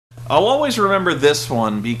I'll always remember this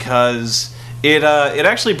one because it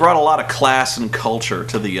actually brought a lot of class and culture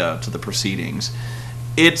to the proceedings.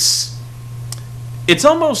 It's it's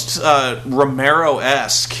almost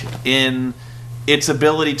Romero-esque in its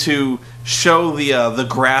ability to show the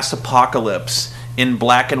grass apocalypse in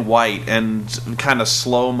black and white and kind of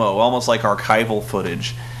slow-mo, almost like archival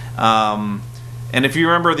footage. And if you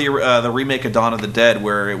remember the remake of Dawn of the Dead,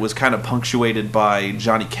 where it was kind of punctuated by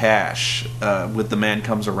Johnny Cash with The Man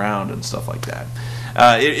Comes Around and stuff like that,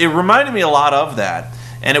 it reminded me a lot of that.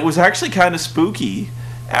 And it was actually kind of spooky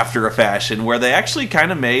after a fashion, where they actually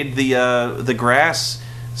kind of made the grass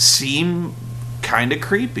seem kind of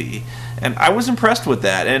creepy. And I was impressed with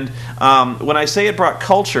that. And when I say it brought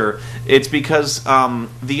culture, it's because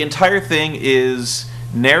the entire thing is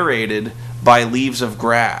narrated by Leaves of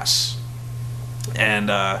Grass. And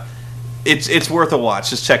it's worth a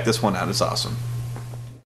watch. Just check this one out. It's awesome.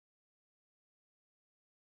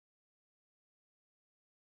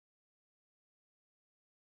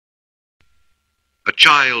 A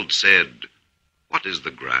child said, "What is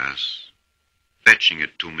the grass?" fetching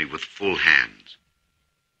it to me with full hands.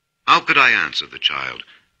 How could I answer the child?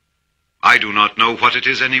 I do not know what it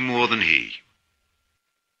is any more than he.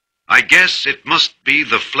 I guess it must be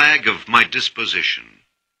the flag of my disposition,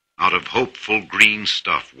 out of hopeful green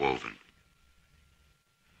stuff woven.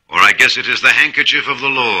 Or I guess it is the handkerchief of the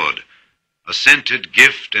Lord, a scented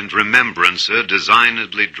gift and remembrancer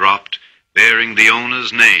designedly dropped, bearing the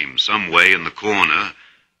owner's name some way in the corner,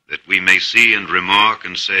 that we may see and remark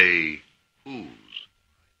and say, whose?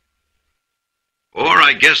 Or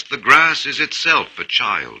I guess the grass is itself a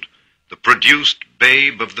child, the produced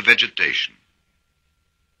babe of the vegetation.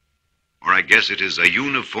 Or I guess it is a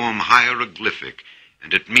uniform hieroglyphic,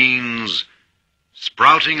 and it means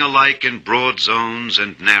sprouting alike in broad zones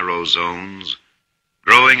and narrow zones,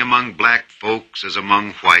 growing among black folks as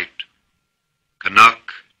among white,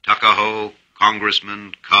 Canuck, Tuckahoe,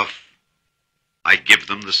 Congressman, Cuff. I give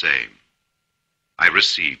them the same. I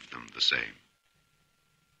receive them the same.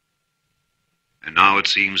 And now it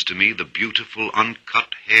seems to me the beautiful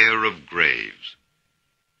uncut hair of graves.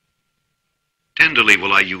 Tenderly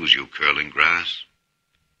will I use you, curling grass.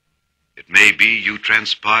 It may be you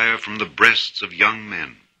transpire from the breasts of young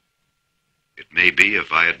men. It may be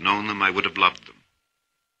if I had known them I would have loved them.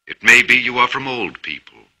 It may be you are from old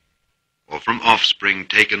people, or from offspring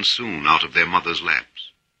taken soon out of their mother's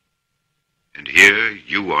laps. And here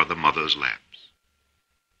you are the mother's laps.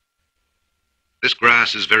 This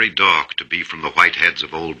grass is very dark to be from the white heads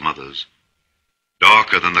of old mothers,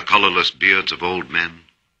 darker than the colorless beards of old men,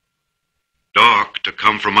 dark to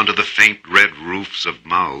come from under the faint red roofs of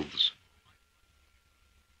mouths.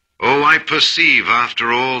 Oh, I perceive,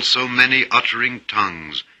 after all, so many uttering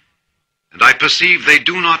tongues, and I perceive they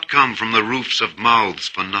do not come from the roofs of mouths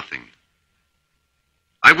for nothing.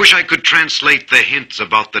 I wish I could translate the hints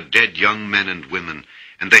about the dead young men and women,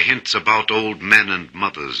 and the hints about old men and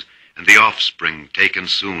mothers, and the offspring taken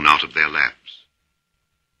soon out of their laps.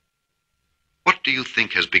 What do you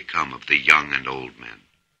think has become of the young and old men?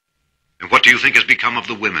 And what do you think has become of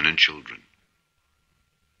the women and children?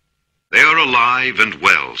 They are alive and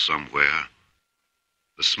well somewhere.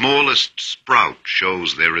 The smallest sprout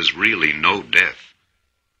shows there is really no death.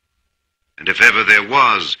 And if ever there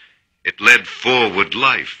was, it led forward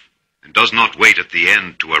life, and does not wait at the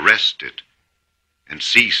end to arrest it, and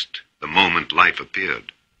ceased the moment life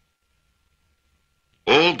appeared.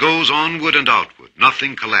 All goes onward and outward,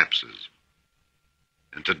 nothing collapses.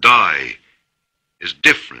 And to die is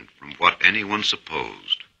different from what anyone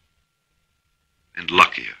supposed, and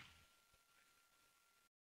luckier.